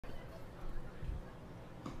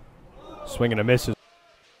Swing and a miss.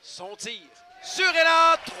 Son tir. Sur et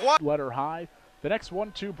là, 3. Letter high. The next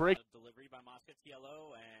 1-2 break. Delivery by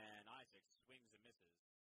MOSCATIELlo, and Isaac swings and misses.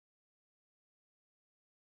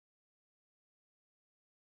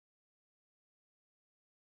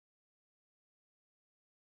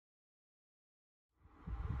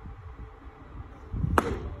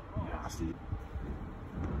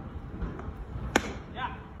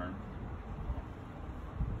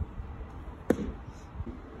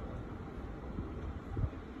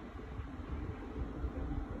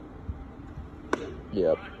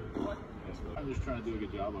 Yep. I'm just trying to do a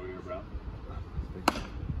good job over here, bro.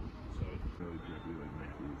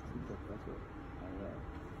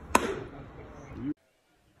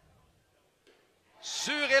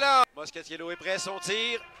 Sur et là. Moscatiello est prêt, son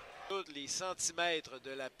tir. Tous les centimètres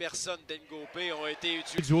de la personne d'Ngopé ont été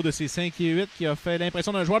utilisés. Du haut de ses 5 et 8 qui a fait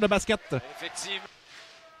l'impression d'un joueur de basket. Effectivement.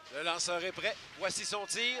 Le lanceur est prêt. Voici son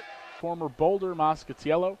tir. Former Boulder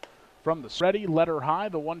Moscatiello from the ready, letter high,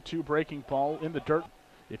 the 1-2 breaking ball in the dirt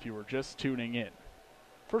if you were just tuning in.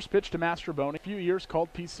 First pitch to Mastroboni, a few years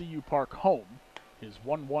called PCU Park home. His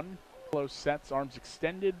 1-1 close sets, arms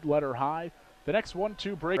extended, letter high. The next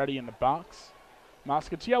 1-2 break ready in the box.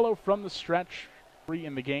 Moscatiello from the stretch, 3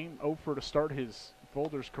 in the game, 0 for to start his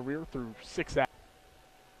Boulder's career through 6 outs.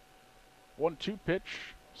 1-2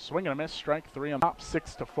 pitch, swing and a miss, strike 3 on top,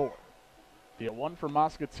 6-4. The 1 for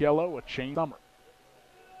Moscatiello, a chain summer.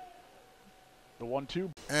 The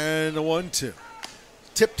 1-2. And the 1-2.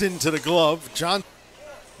 Tipped into the glove. John.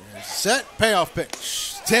 Here's set. Payoff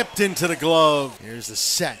pitch. Tipped into the glove. Here's the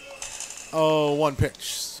set. Oh, 1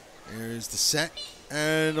 pitch. Here's the set.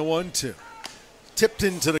 And the 1-2. Tipped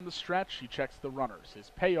into the stretch. He checks the runners.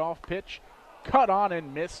 His payoff pitch. Cut on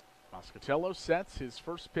and missed. Moscatiello sets his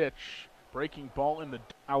first pitch. Breaking ball in the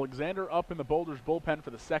Alexander up in the Boulders bullpen for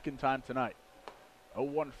the second time tonight.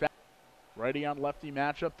 0-1 fast. Righty on lefty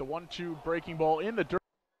matchup. The 1-2 breaking ball in the dirt.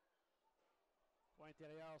 Point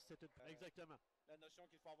intérieur, c'est tout. Exactement. La notion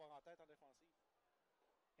qu'il faut avoir en tête en défensive.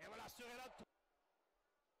 Et voilà, sur et là.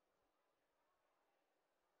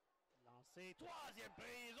 Lancé. Troisième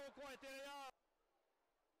prise au coin intérieur.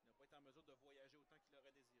 Il n'a pas été en mesure de voyager autant qu'il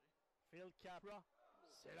aurait désiré. Phil Capra.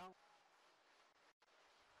 C'est long.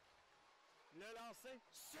 Le lancer.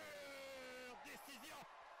 Sur décision.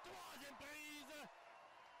 Troisième prise.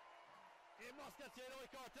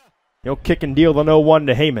 He'll kick and deal the 0-1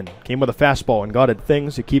 to Heyman. Came with a fastball and got at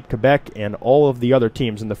things to keep Quebec and all of the other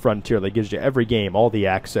teams in the Frontier. That gives you every game, all the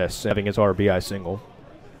access, having his RBI single.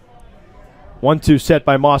 1-2 set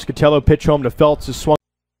by Moscatiello. Pitch home to Feltz is swung.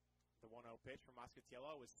 The 1-0 pitch from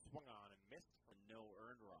Moscatiello was swung on and missed for no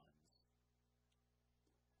earned runs.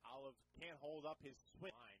 Olive can't hold up his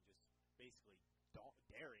swing line, just basically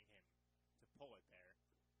daring him to pull it there.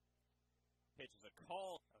 Pitch is a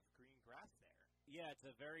call. Yeah, it's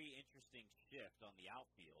a very interesting shift on the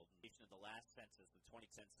outfield. The last census, the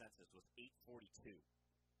 2010 census, was 842.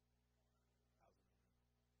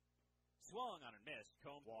 Swung on and missed.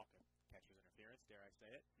 Combs walking. Catcher's interference, dare I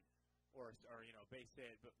say it. Or you know, base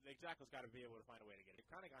hit. But the Exactals got to be able to find a way to get it.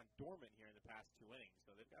 They've kind of gone dormant here in the past 2 innings,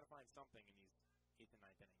 so they've got to find something in these 8th and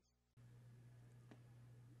 9th innings.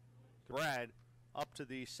 Brad up to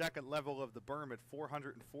the second level of the berm at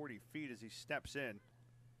 440 feet as he steps in.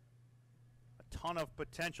 Ton of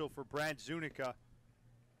potential for Brad Zunica.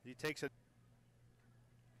 He takes a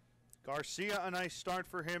Garcia, a nice start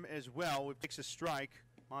for him as well. It takes a strike.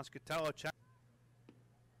 Moscatiello check.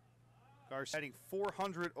 Garcia hitting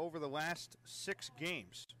 400 over the last 6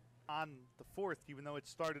 games on the 4th, even though it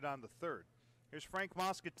started on the 3rd. Here's Frank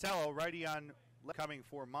Moscatiello, righty on coming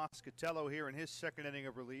for Moscatiello here in his second inning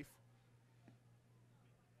of relief.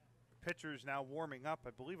 Pitchers now warming up.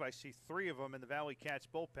 I believe I see 3 of them in the Valley Cats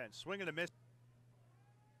bullpen. Swing and a miss.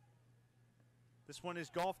 This one is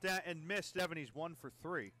golfed at and missed. He's 1 for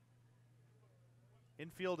 3.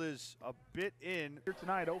 Infield is a bit in. Here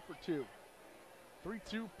tonight, 0 for 2.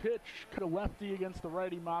 3-2 pitch to lefty against the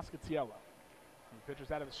righty Moscatiello. He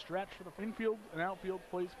pitches out of the stretch for the infield and outfield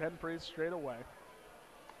plays pen praise straight away.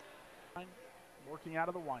 Working out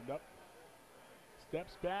of the windup.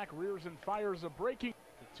 Steps back, rears and fires a breaking.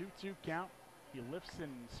 The 2-2 count. He lifts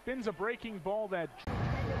and spins a breaking ball that